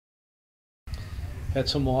Had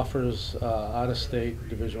some offers out of state,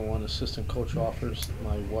 Division I assistant coach offers.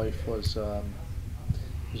 My wife was a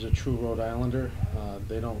true Rhode Islander.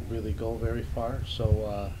 They don't really go very far,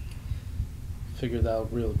 so figured out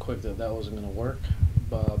real quick that that wasn't going to work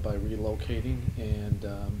by relocating, and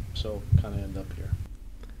so kind of end up here.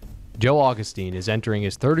 Joe Augustine is entering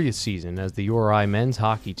his 30th season as the URI men's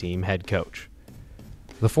hockey team head coach.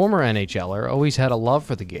 The former NHLer always had a love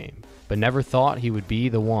for the game, but never thought he would be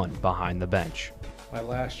the one behind the bench. My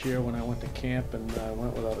last year when I went to camp and I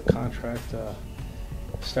went without a contract,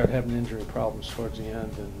 started having injury problems towards the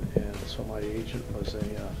end, and so my agent was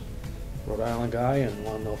a Rhode Island guy and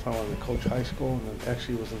wanted to know if I wanted to coach high school, and then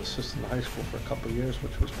actually was an assistant in high school for a couple of years,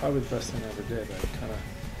 which was probably the best thing I ever did. I kind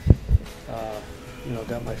of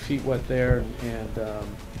got my feet wet there and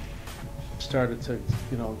started to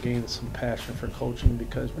gain some passion for coaching,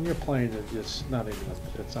 because when you're playing it's not even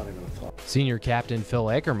a thought. Senior captain Phil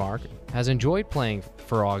Ackermark has enjoyed playing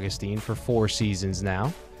for Augustine for 4 seasons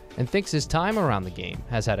now and thinks his time around the game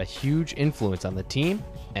has had a huge influence on the team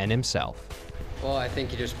and himself. Well, I think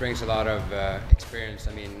he just brings a lot of experience.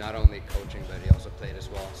 I mean, not only coaching, but he also played as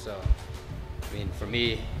well. So, I mean, for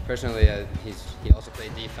me personally, he also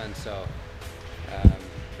played defense, so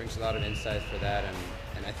brings a lot of insight for that.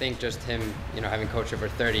 And I think just him, having coached for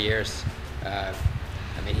 30 years, I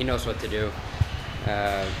mean, he knows what to do.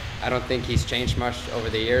 I don't think he's changed much over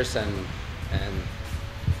the years, and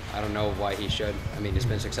I don't know why he should. I mean, he's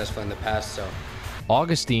been successful in the past, so.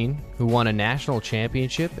 Augustine, who won a national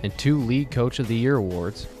championship and 2 League Coach of the Year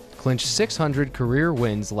awards, clinched 600 career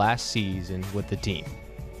wins last season with the team.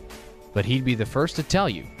 But he'd be the first to tell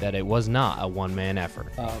you that it was not a one-man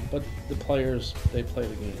effort. But the players, they play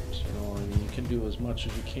the games, and you can do as much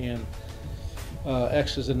as you can,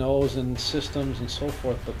 X's and O's and systems and so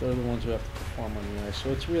forth, but they're the ones who have to perform on the ice.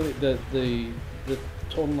 So it's really, the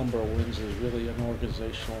total number of wins is really an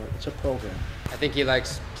organizational, it's a program. I think he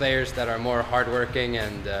likes players that are more hardworking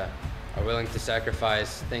and are willing to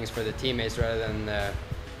sacrifice things for the teammates rather than,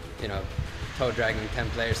 toe dragging 10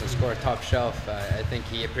 players and score top shelf. I think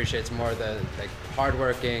he appreciates more the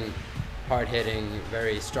hardworking, hard-hitting,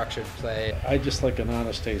 very structured play. I just like an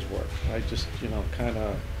honest day's work. I just, kind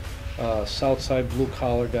of Southside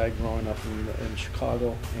blue-collar guy growing up in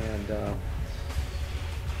Chicago, and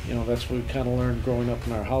that's what we kind of learned growing up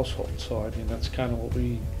in our household. So I mean, that's kind of what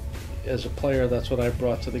we, as a player, that's what I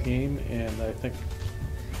brought to the game, and I think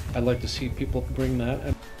I'd like to see people bring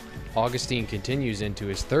that. Augustine continues into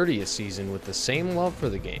his 30th season with the same love for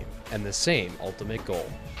the game and the same ultimate goal.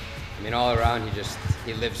 I mean, all around,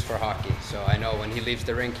 he lives for hockey. So I know when he leaves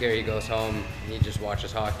the rink here, he goes home, he just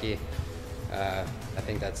watches hockey. I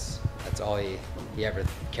think that's all he ever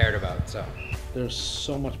cared about. So there's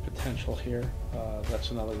so much potential here.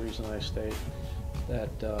 That's another reason I stayed.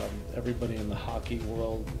 That everybody in the hockey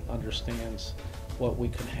world understands what we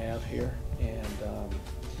can have here, and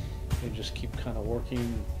just keep kind of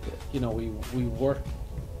working. We work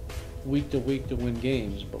week to week to win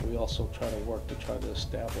games, but we also try to work to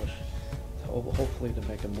establish, hopefully to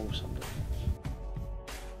make a move someday.